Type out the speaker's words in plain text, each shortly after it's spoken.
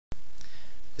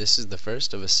This is the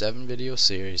first of a 7-video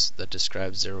series that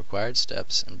describes the required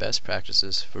steps and best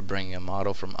practices for bringing a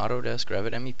model from Autodesk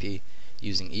Revit MEP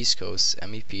using EastCoast's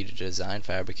MEP to design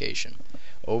fabrication,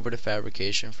 over to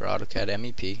fabrication for AutoCAD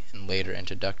MEP, and later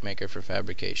into DuctMaker for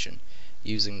fabrication,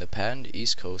 using the patented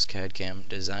EastCoast CAD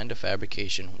Design to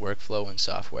Fabrication Workflow and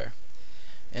Software.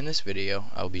 In this video,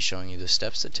 I will be showing you the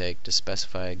steps to take to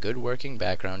specify a good working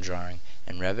background drawing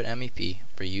in Revit MEP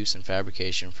for use in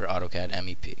fabrication for AutoCAD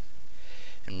MEP.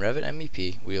 In Revit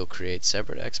MEP, we will create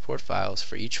separate export files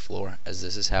for each floor, as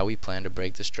this is how we plan to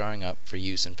break this drawing up for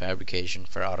use in fabrication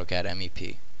for AutoCAD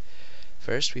MEP.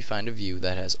 First, we find a view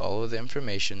that has all of the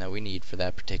information that we need for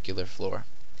that particular floor.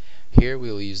 Here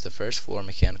we will use the first floor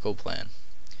mechanical plan.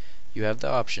 You have the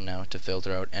option now to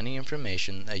filter out any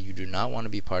information that you do not want to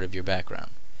be part of your background.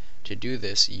 To do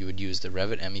this, you would use the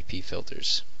Revit MEP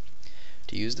filters.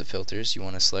 To use the filters, you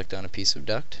want to select on a piece of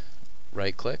duct,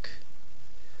 right-click,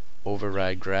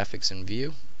 override Graphics and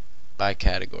View by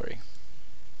category.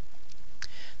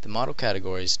 The Model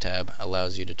Categories tab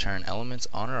allows you to turn elements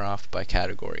on or off by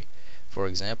category. For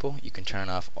example, you can turn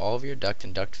off all of your duct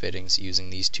and duct fittings using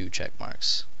these two check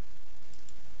marks.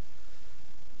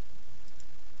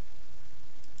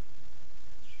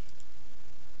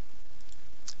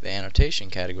 The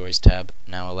Annotation Categories tab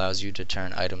now allows you to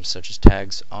turn items such as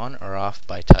tags on or off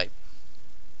by type.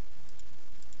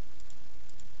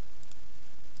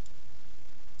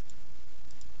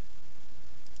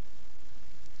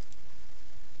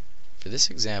 For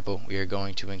this example, we are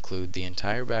going to include the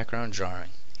entire background drawing.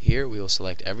 Here we will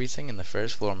select everything in the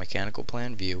first floor mechanical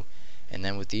plan view, and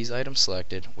then with these items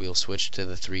selected, we will switch to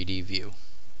the 3D view.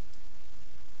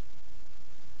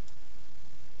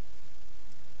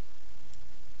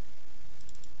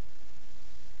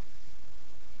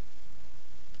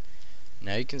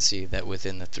 Now you can see that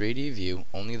within the 3D view,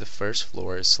 only the first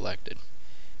floor is selected.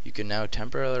 You can now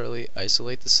temporarily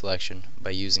isolate the selection by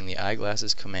using the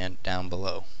eyeglasses command down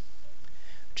below,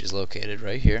 which is located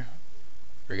right here.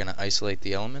 We're going to isolate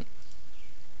the element.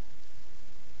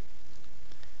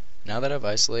 Now that I've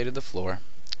isolated the floor,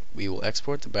 we will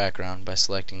export the background by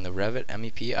selecting the Revit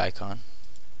MEP icon.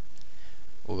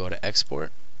 We'll go to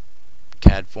Export,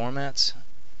 CAD Formats,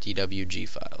 DWG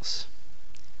Files.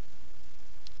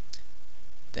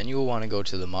 Then you will want to go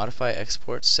to the Modify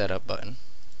Export Setup button,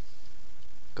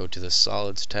 go to the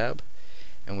Solids tab,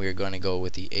 and we are going to go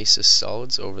with the ASYS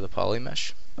Solids over the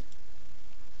Polymesh.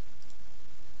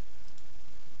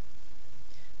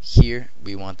 Here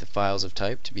we want the files of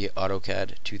type to be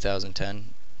AutoCAD 2010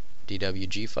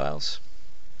 DWG files.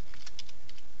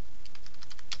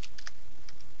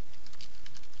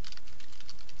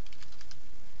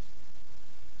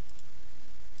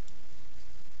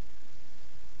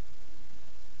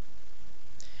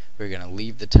 We're going to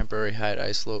leave the temporary hide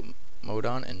isolate mode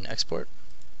on and export.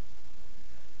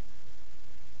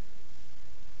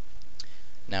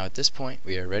 Now at this point,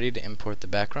 we are ready to import the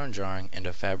background drawing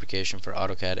into fabrication for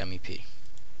AutoCAD MEP.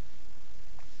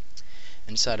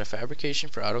 Inside of fabrication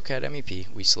for AutoCAD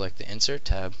MEP, we select the Insert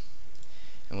tab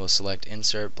and we'll select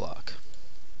Insert Block.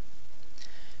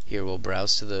 Here we'll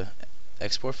browse to the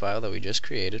export file that we just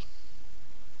created.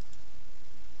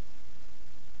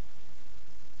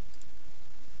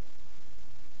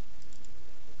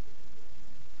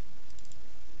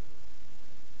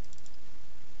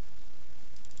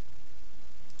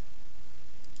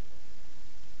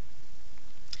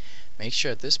 Make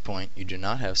sure at this point you do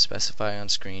not have Specify on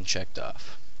Screen checked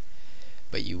off.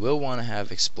 But you will want to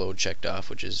have Explode checked off,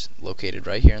 which is located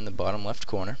right here in the bottom left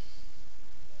corner.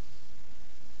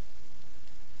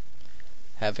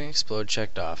 Having Explode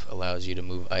checked off allows you to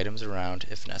move items around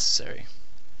if necessary,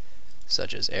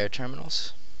 such as air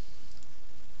terminals,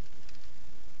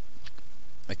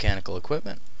 mechanical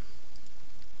equipment,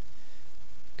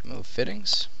 you can move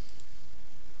fittings.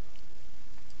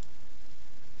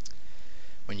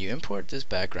 When you import this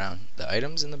background, the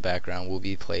items in the background will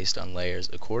be placed on layers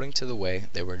according to the way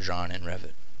they were drawn in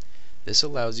Revit. This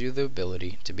allows you the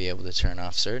ability to be able to turn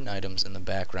off certain items in the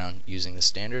background using the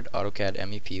standard AutoCAD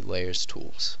MEP Layers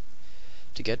tools.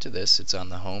 To get to this, it's on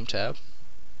the Home tab,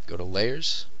 go to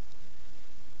Layers,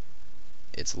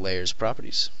 it's Layers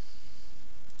Properties.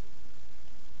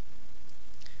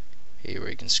 Here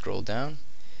where you can scroll down,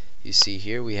 you see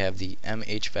here we have the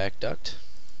MHVAC duct.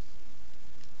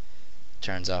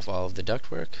 Turns off all of the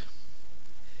ductwork.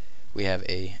 We have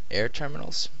a air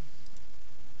terminals,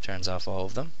 turns off all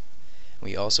of them.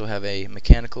 We also have a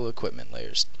mechanical equipment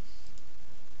layers